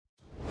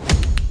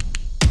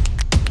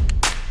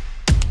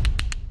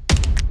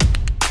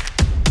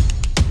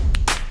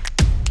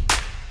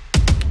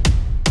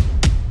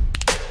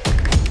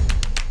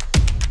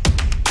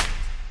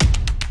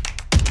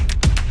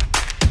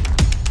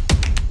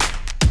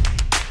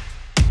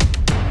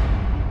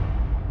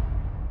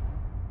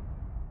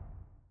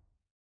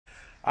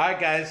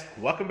Alright guys,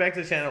 welcome back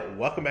to the channel,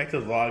 welcome back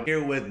to the vlog.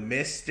 Here with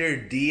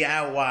Mr.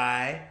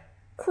 DIY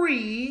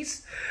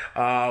Crease.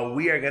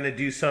 We are going to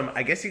do some,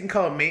 I guess you can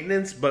call it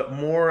maintenance, but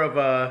more of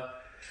a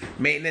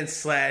maintenance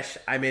slash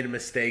I made a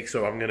mistake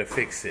so I'm going to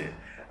fix it.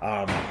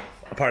 A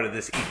part of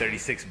this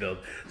E36 build.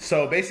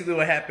 So basically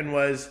what happened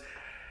was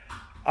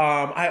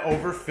I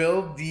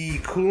overfilled the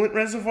coolant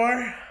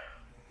reservoir.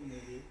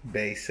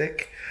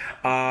 Basic.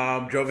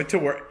 Drove it to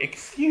work.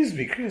 Excuse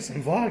me, Chris,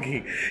 I'm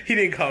vlogging. He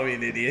didn't call me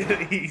an idiot.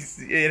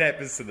 It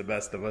happens to the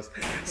best of us.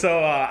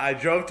 So I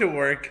drove to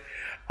work.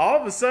 All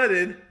of a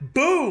sudden,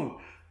 boom!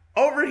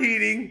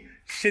 Overheating.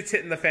 Shit's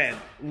hitting the fan.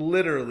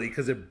 Literally,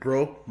 because it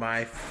broke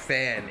my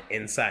fan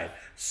inside.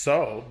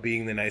 So,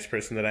 being the nice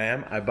person that I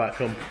am, I bought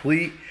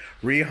complete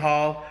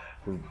rehaul,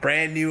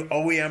 brand new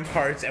OEM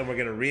parts, and we're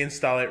going to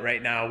reinstall it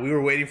right now. We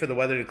were waiting for the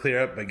weather to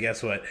clear up, but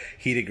guess what?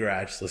 Heated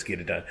garage. Let's get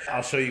it done.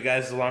 I'll show you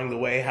guys along the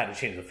way how to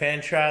change the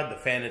fan shroud, the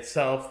fan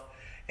itself,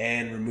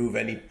 and remove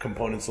any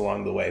components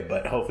along the way.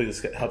 But hopefully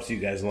this helps you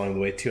guys along the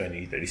way too on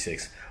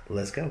E36.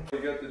 Let's go.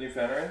 You got the new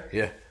fan, right?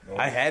 Yeah. Oh.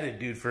 I had it,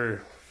 dude,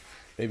 for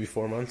maybe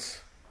 4 months.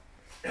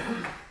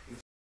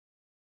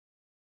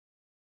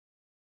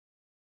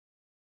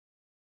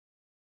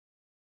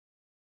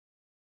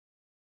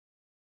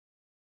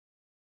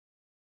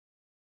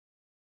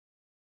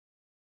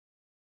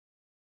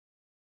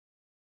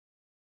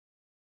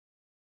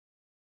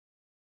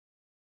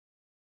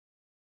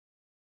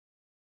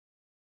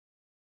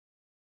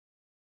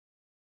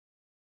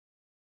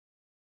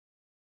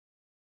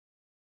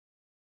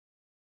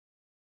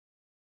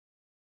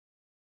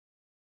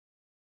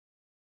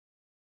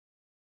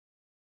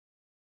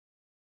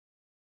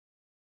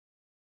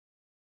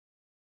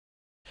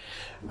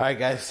 Alright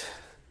guys,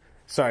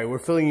 sorry, we're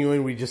filling you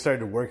in. We just started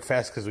to work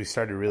fast because we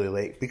started really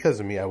late. Because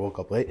of me, I woke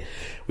up late.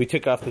 We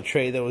took off the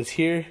tray that was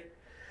here.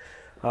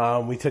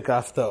 We took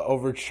off the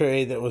over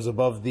tray that was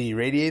above the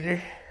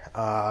radiator.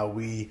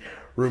 We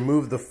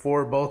removed the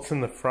 4 bolts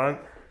in the front.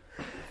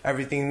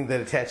 Everything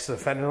that attached to the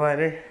fender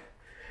liner.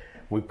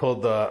 We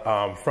pulled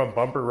the front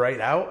bumper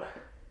right out.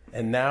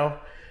 And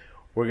now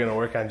we're going to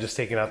work on just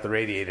taking out the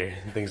radiator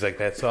and things like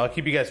that. So I'll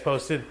keep you guys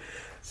posted.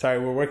 Sorry,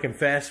 we're working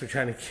fast. We're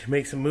trying to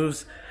make some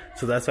moves.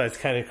 So that's why it's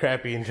kind of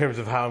crappy in terms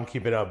of how I'm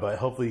keeping up. But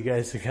hopefully you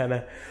guys are kind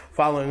of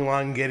following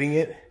along and getting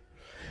it.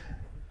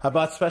 I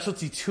bought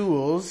specialty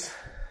tools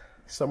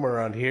somewhere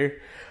around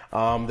here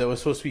that was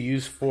supposed to be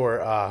used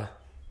for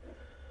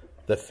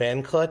the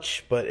fan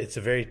clutch. But it's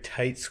a very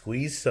tight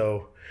squeeze.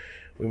 So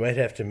we might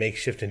have to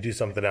makeshift and do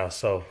something else.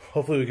 So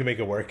hopefully we can make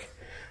it work.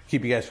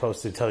 Keep you guys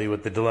posted, tell you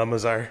what the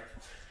dilemmas are.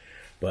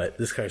 But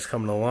this car's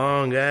coming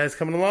along, guys,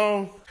 coming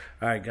along.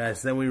 All right,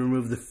 guys, then we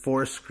removed the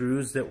 4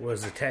 screws that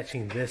was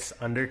attaching this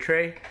under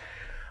tray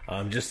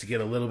just to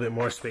get a little bit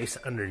more space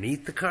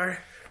underneath the car.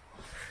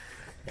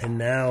 And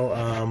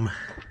now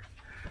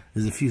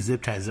there's a few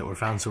zip ties that were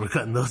found, so we're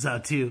cutting those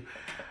out too.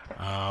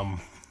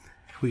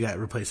 We got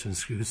replacement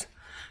screws.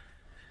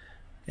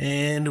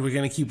 And we're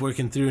gonna keep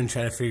working through and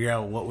try to figure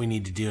out what we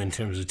need to do in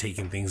terms of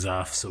taking things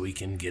off so we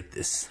can get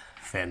this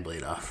fan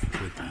blade off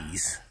with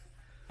ease.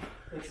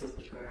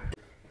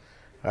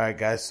 Alright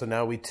guys, so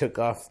now we took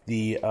off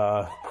the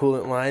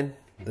coolant line,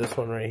 this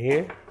one right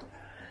here.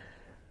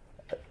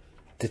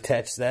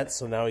 Detach that,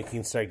 so now we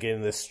can start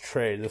getting this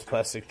tray, this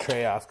plastic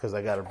tray off, because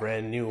I got a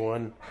brand new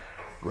one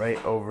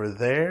right over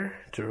there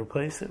to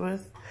replace it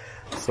with.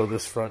 So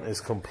this front is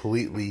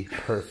completely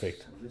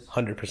perfect,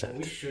 100%.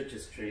 We should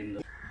just drain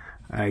them.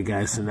 Alright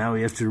guys, so now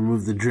we have to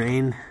remove the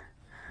drain,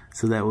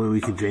 so that way we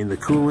can drain the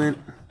coolant,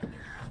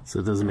 so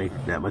it doesn't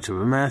make that much of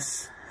a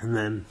mess. And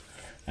then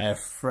I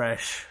have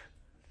fresh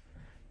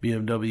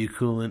BMW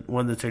coolant,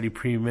 one that's already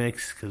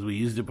pre-mixed because we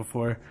used it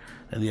before,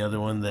 and the other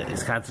one that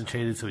is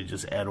concentrated, so we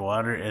just add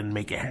water and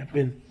make it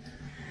happen.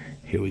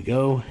 Here we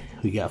go.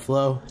 We got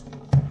flow.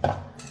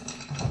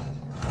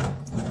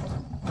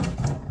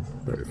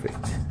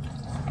 Perfect.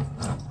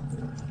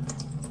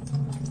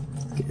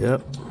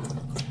 Yep.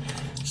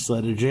 Just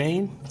let it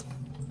drain.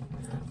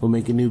 We'll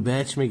make a new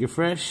batch, make it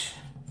fresh,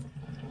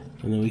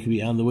 and then we can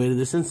be on the way to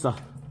this install.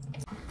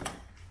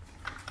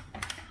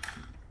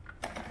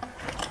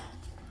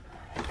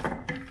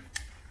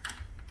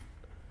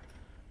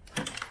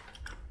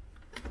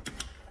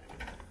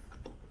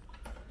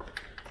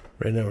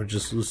 Right now we're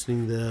just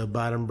loosening the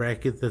bottom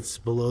bracket that's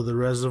below the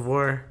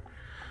reservoir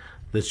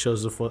that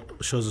shows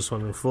us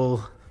when we're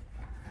full.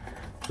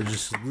 We're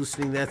just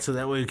loosening that so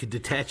that way we can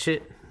detach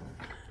it.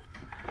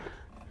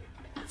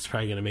 It's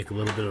probably going to make a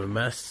little bit of a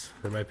mess.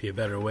 There might be a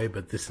better way,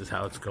 but this is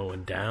how it's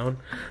going down,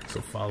 so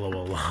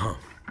follow along.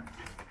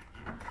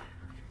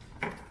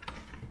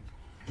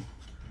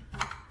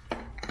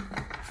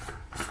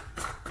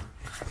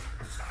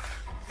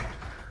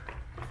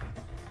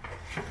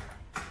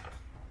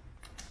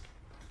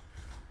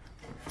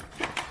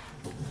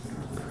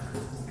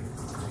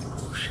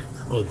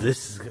 Oh,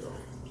 this is going.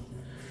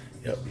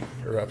 Yep,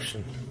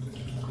 eruption.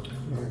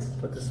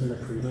 Put this in the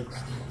pre-mix.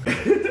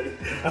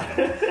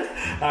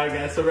 Alright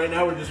guys, so right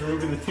now we're just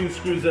removing the 2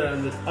 screws that are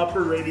on the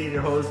upper radiator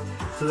hose,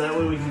 so that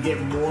way we can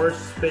get more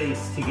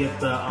space to get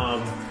the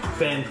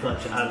fan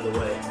clutch out of the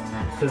way.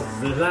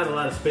 Because there's not a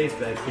lot of space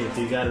back here,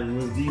 so you gotta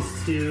remove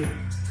these 2,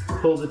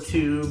 pull the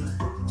tube,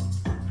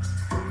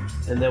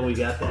 and then we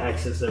got the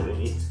access that we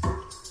need.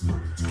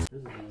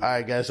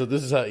 Alright guys, so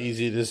this is how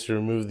easy it is to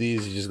remove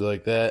these. You just go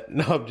like that.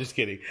 No, I'm just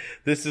kidding.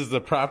 This is the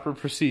proper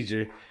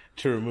procedure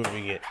to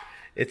removing it.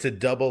 It's a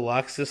double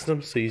lock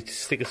system, so you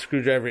stick a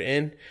screwdriver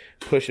in,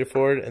 push it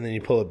forward, and then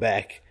you pull it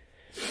back.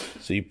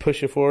 So you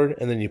push it forward,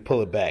 and then you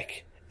pull it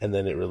back, and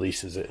then it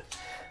releases it.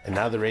 And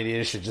now the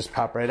radiator should just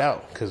pop right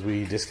out, because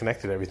we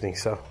disconnected everything.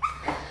 So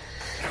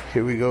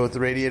here we go with the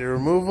radiator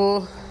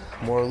removal.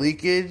 More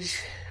leakage.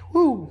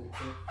 Woo!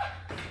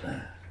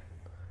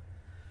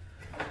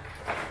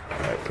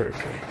 Alright,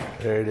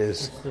 perfect. There it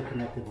is.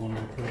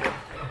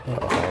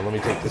 Oh, let me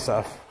take this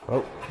off.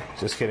 Oh,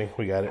 just kidding.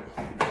 We got it.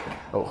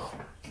 Oh.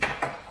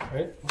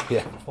 Right?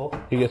 Yeah.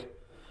 You good?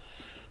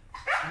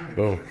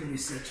 Boom.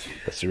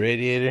 That's the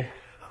radiator.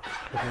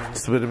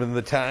 It's a bit of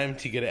the time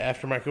to get an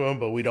aftermarket one,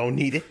 but we don't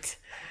need it.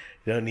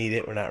 We don't need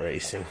it. We're not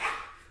racing.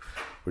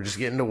 We're just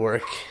getting to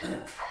work,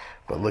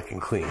 but looking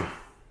clean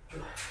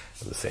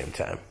at the same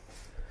time.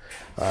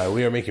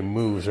 We are making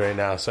moves right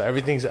now, so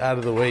everything's out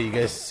of the way. You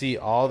guys see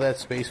all that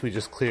space we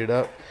just cleared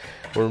up.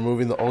 We're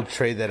removing the old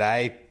tray that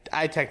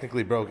I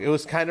technically broke. It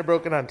was kind of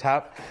broken on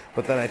top,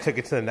 but then I took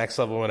it to the next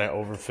level when I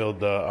overfilled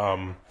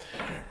the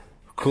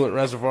coolant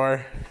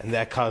reservoir, and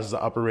that caused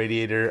the upper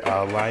radiator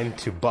line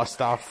to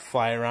bust off,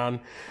 fly around,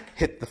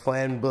 hit the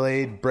fan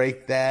blade,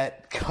 break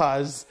that,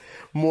 cause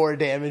more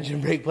damage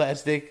in brake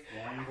plastic.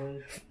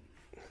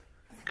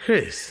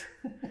 Chris,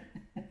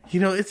 you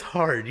know, it's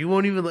hard. You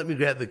won't even let me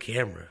grab the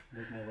camera.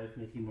 Make my life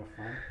make you more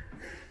fun?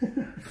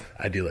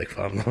 I do like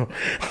fun though.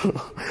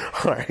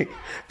 Alright,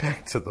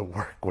 back to the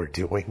work we're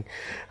doing.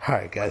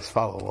 Alright guys,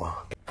 follow along.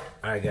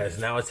 Alright guys,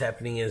 now what's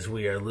happening is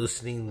we are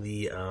loosening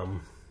the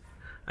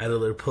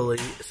idler pulley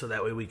so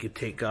that way we could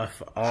take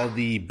off all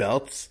the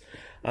belts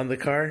on the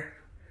car.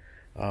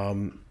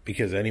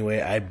 Because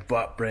anyway, I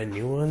bought brand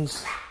new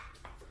ones.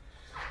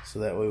 So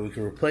that way we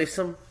can replace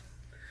them.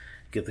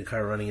 Get the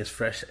car running as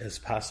fresh as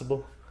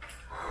possible.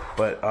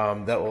 But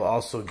that will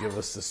also give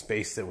us the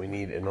space that we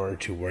need in order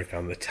to work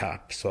on the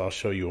top. So I'll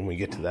show you when we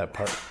get to that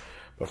part.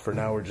 But for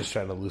now, we're just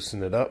trying to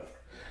loosen it up.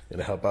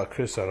 Gonna help out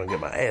Chris so I don't get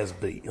my ass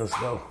beat. Let's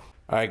go.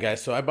 All right,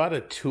 guys. So I bought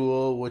a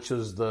tool, which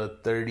was the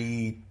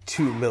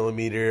 32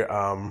 millimeter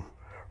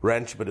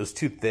wrench, but it was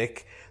too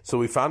thick. So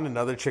we found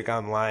another trick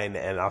online,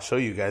 and I'll show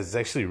you guys. It's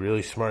actually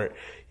really smart.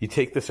 You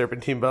take the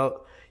serpentine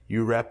belt,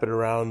 you wrap it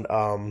around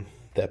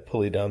that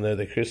pulley down there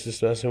that Chris is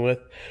messing with,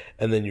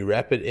 and then you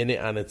wrap it in it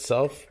on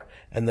itself.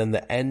 And then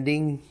the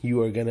ending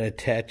you are going to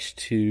attach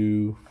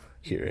to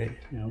here, right?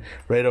 Yep.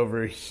 Right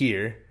over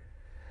here.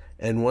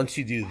 And once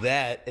you do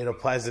that, it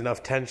applies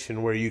enough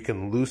tension where you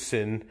can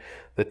loosen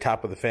the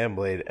top of the fan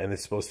blade. And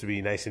it's supposed to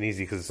be nice and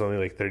easy because it's only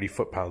like 30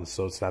 foot-pounds,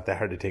 so it's not that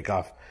hard to take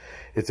off.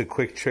 It's a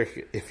quick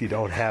trick if you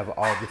don't have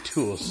all the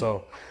tools.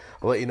 So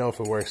I'll let you know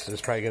if it works.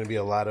 There's probably going to be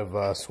a lot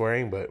of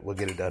swearing, but we'll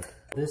get it done.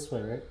 This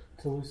way, right?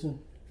 To loosen?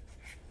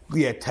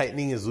 Yeah,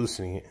 tightening is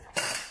loosening it.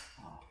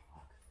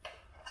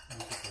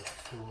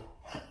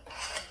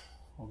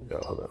 Oh,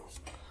 hold on.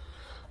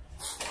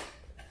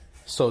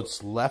 So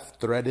it's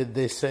left threaded,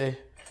 they say.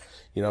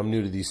 You know, I'm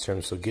new to these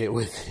terms, so get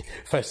with it.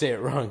 If I say it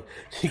wrong,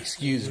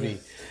 excuse me.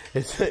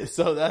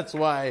 So that's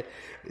why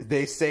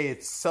they say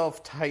it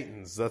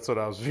self-tightens. That's what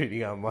I was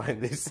reading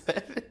online, they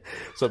said.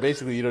 So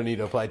basically, you don't need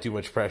to apply too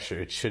much pressure.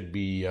 It should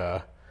be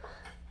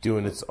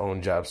doing its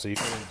own job. So you're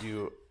going to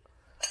do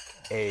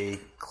a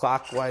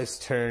clockwise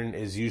turn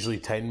is usually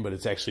tightened, but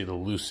it's actually to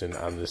loosen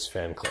on this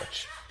fan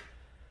clutch.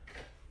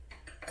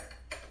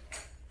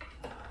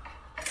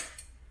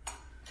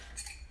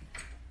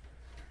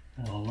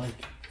 I don't like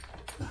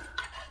it.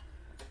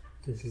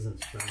 This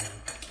isn't strong.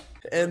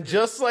 And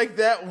just like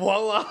that,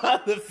 voila,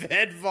 the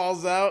fan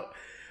falls out.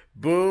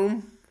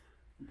 Boom.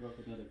 Broke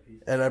another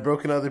piece. And I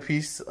broke another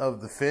piece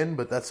of the fin,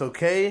 but that's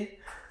okay.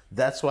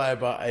 That's why I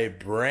bought a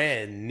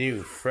brand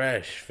new,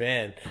 fresh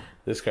fan.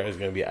 This car is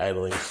going to be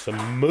idling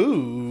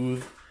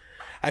smooth.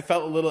 I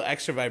felt a little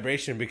extra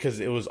vibration because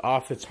it was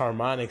off its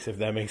harmonics, if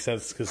that makes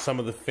sense, because some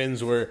of the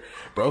fins were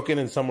broken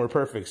and some were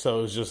perfect, so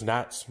it was just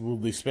not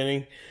smoothly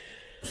spinning.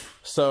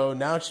 So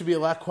now it should be a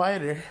lot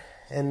quieter,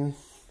 and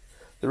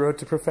the road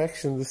to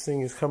perfection, this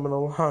thing is coming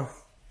along. I'm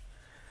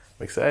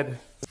excited.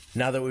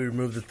 Now that we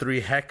removed the 3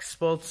 hex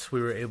bolts,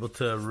 we were able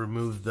to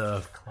remove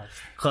the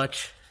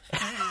clutch.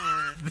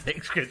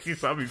 Thanks, Chris, you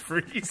saw me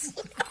freeze.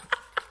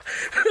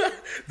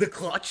 The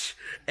clutch.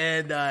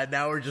 And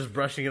now we're just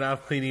brushing it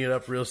off, cleaning it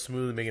up real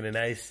smooth, making it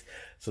nice.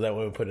 So that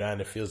when we put it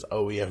on, it feels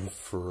OEM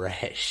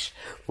fresh.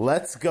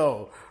 Let's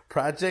go.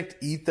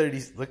 Project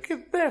E30. Look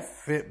at that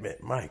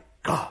fitment. My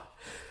God.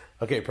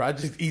 Okay,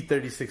 Project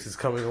E36 is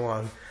coming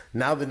along.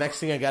 Now the next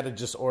thing I got to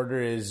just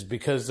order is,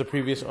 because the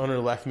previous owner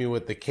left me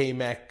with the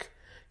K-Mac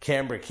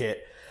camera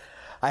kit,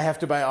 I have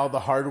to buy all the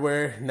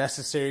hardware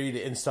necessary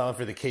to install it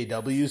for the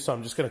KW, so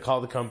I'm just going to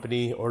call the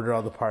company, order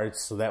all the parts,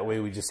 so that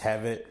way we just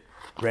have it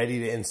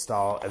ready to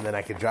install, and then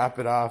I can drop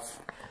it off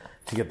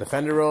to get the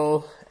fender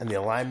roll and the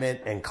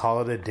alignment and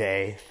call it a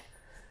day.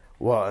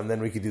 Well, and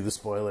then we could do the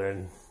spoiler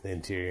and the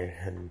interior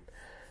and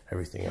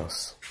everything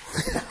else.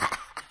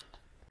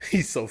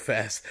 He's so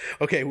fast.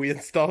 Okay, we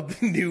installed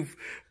the new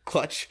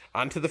clutch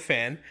onto the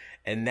fan,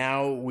 and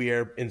now we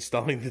are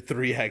installing the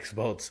 3X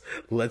bolts.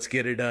 Let's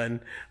get it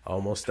done.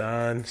 Almost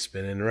done.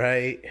 Spinning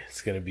right.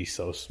 It's going to be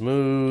so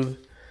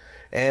smooth.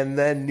 And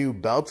then new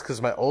belts,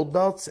 because my old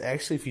belts,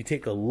 actually, if you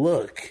take a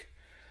look,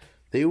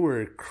 they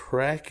were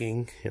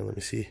cracking. Here, let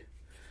me see.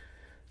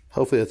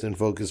 Hopefully that's in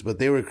focus, but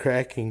they were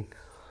cracking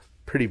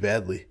pretty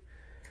badly.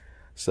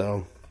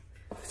 So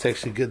it's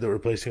actually good that we're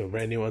replacing with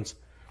brand new ones.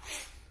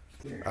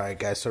 Alright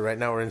guys, so right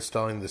now we're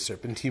installing the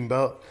serpentine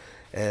belt,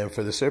 and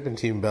for the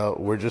serpentine belt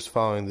we're just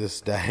following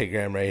this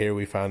diagram right here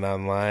we found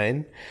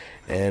online,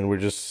 and we're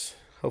just,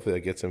 hopefully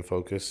that gets in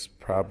focus,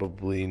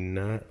 probably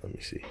not, let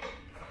me see,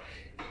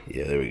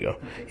 yeah, there we go.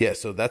 Yeah,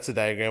 so that's the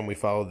diagram, we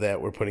followed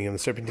that, we're putting in the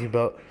serpentine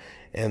belt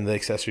and the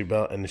accessory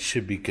belt, and it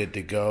should be good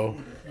to go.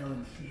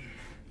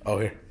 Oh,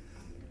 here.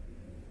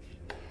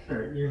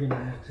 Alright, you're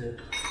gonna have to...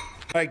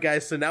 Alright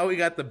guys, so now we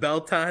got the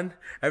belt on.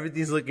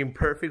 Everything's looking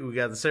perfect. We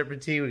got the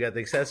serpentine, we got the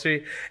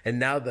accessory, and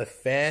now the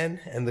fan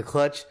and the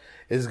clutch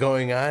is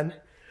going on.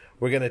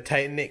 We're going to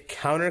tighten it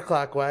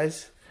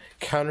counterclockwise,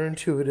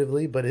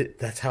 counterintuitively, but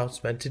that's how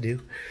it's meant to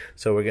do.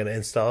 So we're going to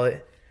install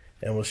it,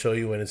 and we'll show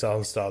you when it's all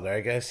installed.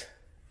 Alright guys?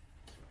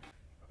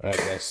 Alright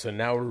guys, so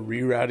now we're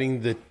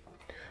rerouting the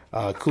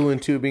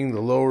coolant tubing, the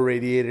lower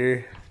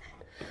radiator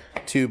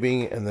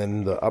tubing, and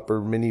then the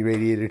upper mini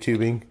radiator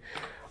tubing,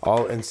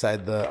 all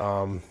inside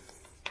the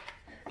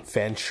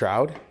fan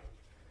shroud.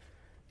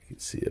 You can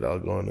see it all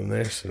going in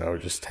there. So now we're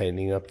just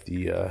tightening up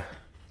the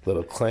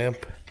little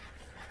clamp,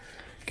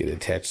 get it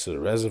attached to the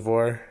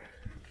reservoir.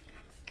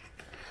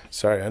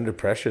 Sorry, under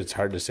pressure it's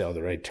hard to say all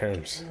the right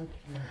terms.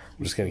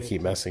 I'm just gonna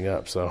keep messing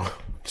up, so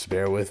just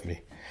bear with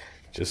me.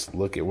 Just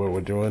look at what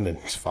we're doing and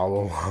just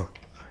follow along.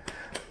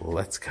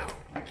 Let's go.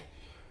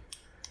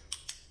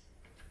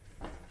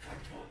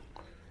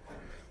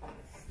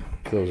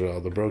 Those are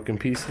all the broken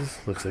pieces.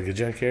 Looks like a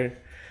junkyard.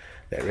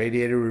 That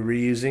radiator we're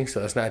reusing,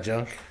 so that's not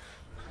junk.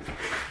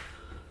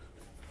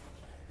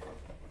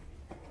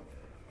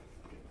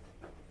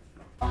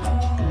 We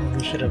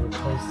should have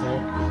replaced that.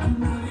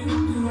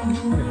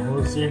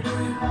 Hose here.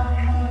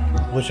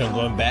 Which one,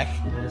 going back?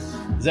 Yes.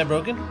 Is that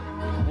broken?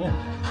 Yeah.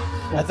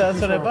 I thought that's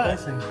what I bought.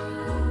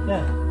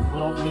 Yeah.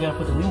 Well, we gotta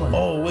put the new one.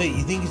 Oh wait,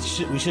 you think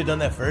we should have done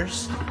that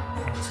first? We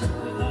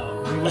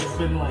would have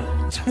been like...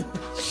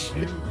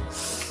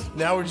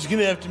 Now we're just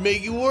gonna have to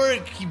make it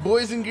work,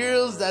 boys and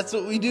girls. That's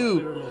what we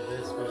do.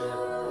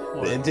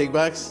 The intake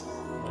box?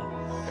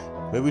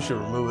 Maybe we should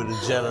remove it in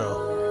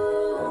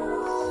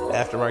general.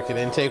 Aftermarket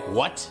intake?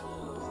 What?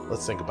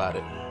 Let's think about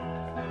it.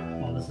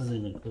 Well, this isn't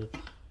even clipped.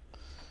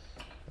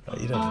 Oh,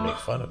 you don't have to make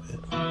fun of it.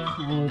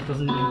 Well, it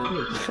doesn't even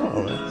clip. Come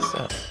on, man.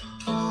 Stop.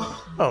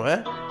 Come on,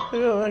 man.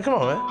 Come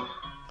on, man.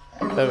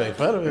 Don't make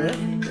fun of it,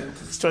 man.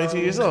 It's 22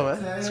 years old,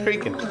 man. It's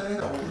creaking.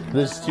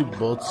 There's two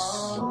bolts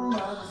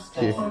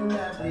here.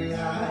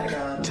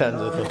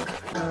 Tons of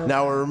them.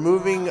 Now we're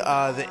removing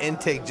the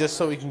intake just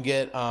so we can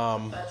get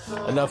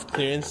enough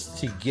clearance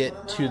to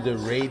get to the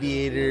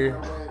radiator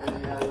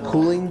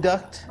cooling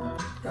duct.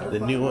 The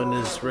new one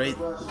is right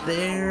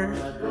there.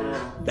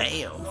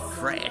 Bam,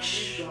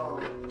 fresh.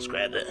 Let's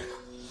grab that.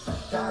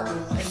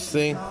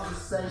 See?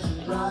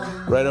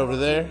 Right over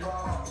there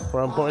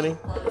where I'm pointing.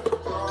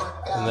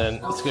 And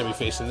then it's going to be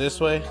facing this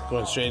way,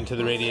 going straight into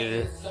the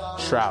radiator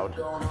shroud.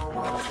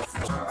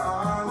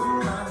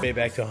 Way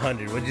back to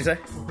 100. What'd you say?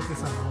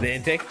 The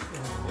intake?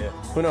 Yeah.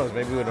 Who knows?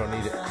 Maybe we don't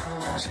need it.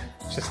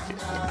 Just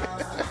kidding.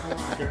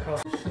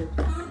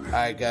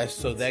 Alright guys,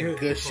 so that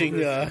gushing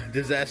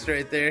disaster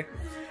right there.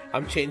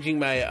 I'm changing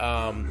my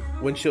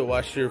windshield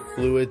washer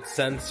fluid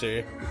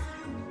sensor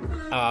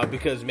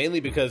mainly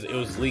because it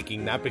was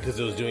leaking, not because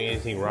it was doing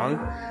anything wrong.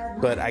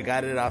 But I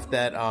got it off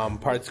that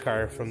parts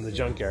car from the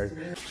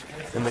junkyard.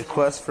 In the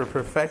quest for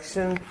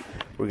perfection,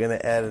 we're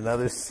gonna add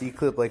another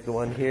C-clip like the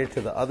one here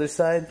to the other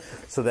side,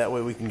 so that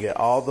way we can get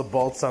all the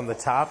bolts on the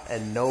top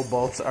and no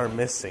bolts are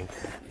missing.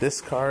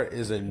 This car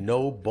is a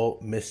no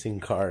bolt missing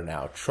car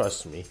now,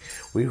 trust me.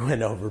 We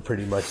went over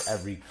pretty much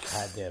every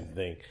goddamn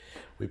thing.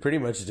 We pretty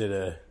much did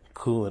a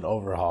coolant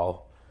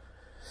overhaul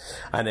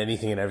on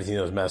anything and everything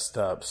that was messed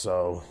up,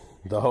 so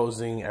the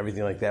hosing,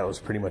 everything like that was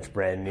pretty much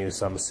brand new.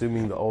 So I'm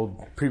assuming the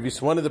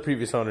one of the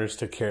previous owners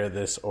took care of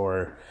this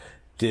or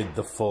did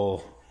the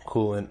full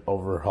coolant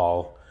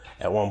overhaul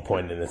at one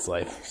point in its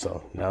life.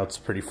 So now it's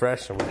pretty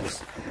fresh and we're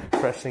just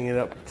freshening it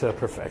up to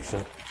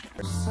perfection.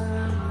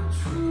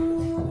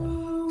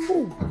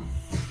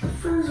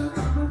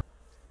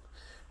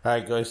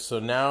 Alright guys, so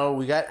now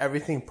we got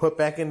everything put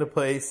back into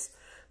place.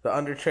 The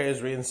under tray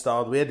is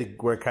reinstalled. We had to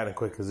work kind of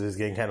quick because it was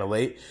getting kind of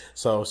late.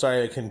 So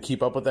sorry I couldn't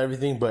keep up with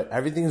everything, but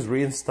everything's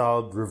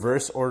reinstalled.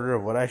 Reverse order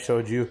of what I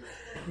showed you.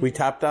 We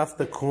topped off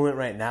the coolant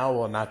right now.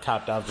 Well, not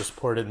topped off, just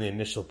poured in the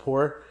initial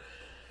pour.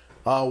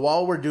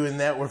 While we're doing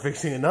that, we're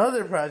fixing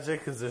another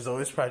project because there's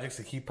always projects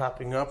that keep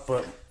popping up.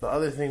 But the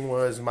other thing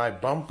was my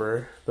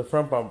bumper, the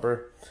front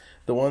bumper.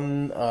 The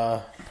one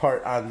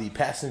part on the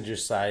passenger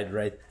side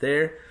right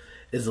there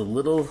is a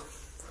little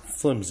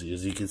flimsy,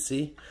 as you can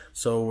see.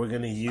 So we're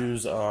going to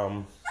use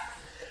a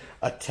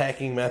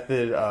tacking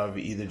method of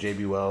either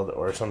JB Weld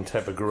or some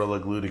type of Gorilla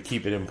Glue to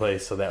keep it in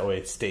place so that way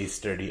it stays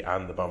sturdy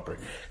on the bumper.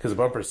 Because the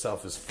bumper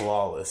itself is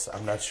flawless.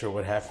 I'm not sure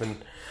what happened.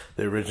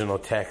 The original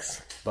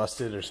tacks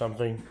busted or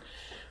something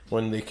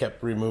when they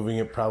kept removing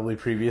it probably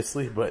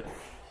previously, but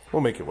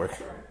we'll make it work.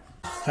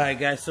 Alright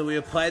guys, so we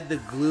applied the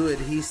glue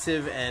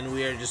adhesive and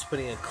we are just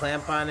putting a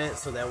clamp on it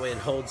so that way it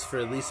holds for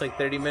at least like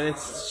 30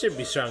 minutes. Should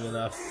be strong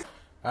enough.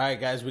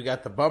 Alright guys, we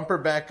got the bumper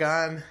back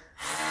on.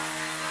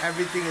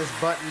 Everything is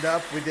buttoned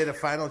up. We did a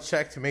final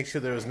check to make sure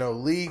there was no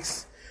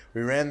leaks.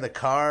 We ran the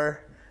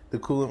car. The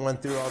coolant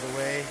went through all the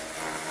way.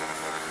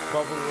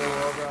 Bubbled a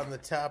little over on the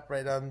top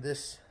right on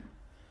this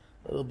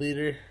little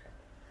beater.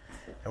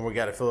 And we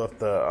got to fill up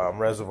the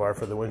reservoir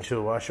for the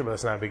windshield washer, but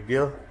that's not a big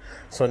deal.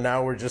 So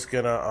now we're just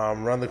going to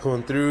run the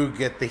coolant through,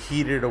 get the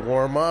heater to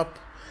warm up,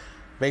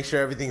 make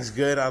sure everything's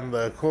good on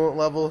the coolant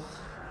level.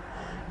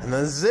 And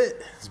this is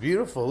it. It's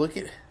beautiful. Look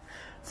at it.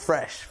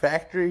 Fresh.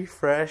 Factory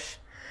fresh.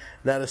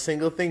 Not a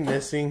single thing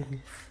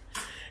missing.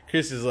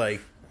 Chris is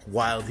like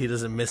wild. He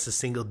doesn't miss a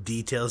single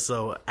detail,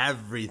 so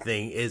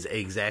everything is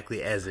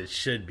exactly as it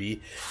should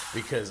be,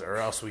 because or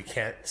else we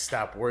can't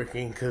stop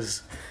working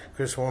because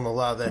Chris won't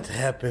allow that to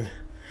happen.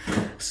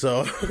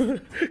 So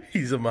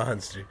he's a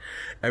monster.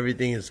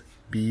 Everything is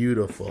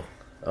beautiful.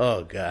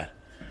 Oh God,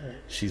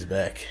 she's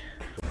back.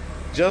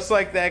 Just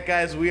like that,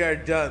 guys, we are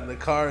done. The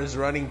car is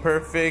running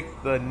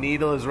perfect. The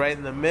needle is right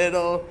in the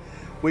middle.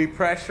 We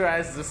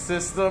pressurized the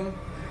system,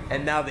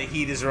 and now the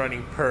heat is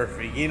running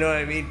perfect. You know what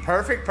I mean?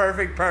 Perfect,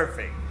 perfect,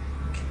 perfect.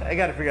 I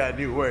gotta figure out a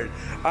new word.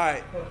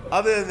 Alright,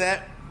 other than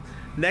that,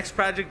 next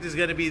project is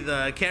gonna be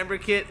the camber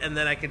kit, and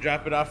then I can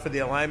drop it off for the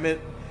alignment.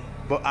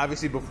 But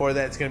obviously before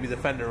that, it's gonna be the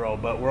fender roll.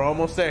 But we're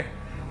almost there.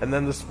 And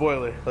then the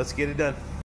spoiler. Let's get it done.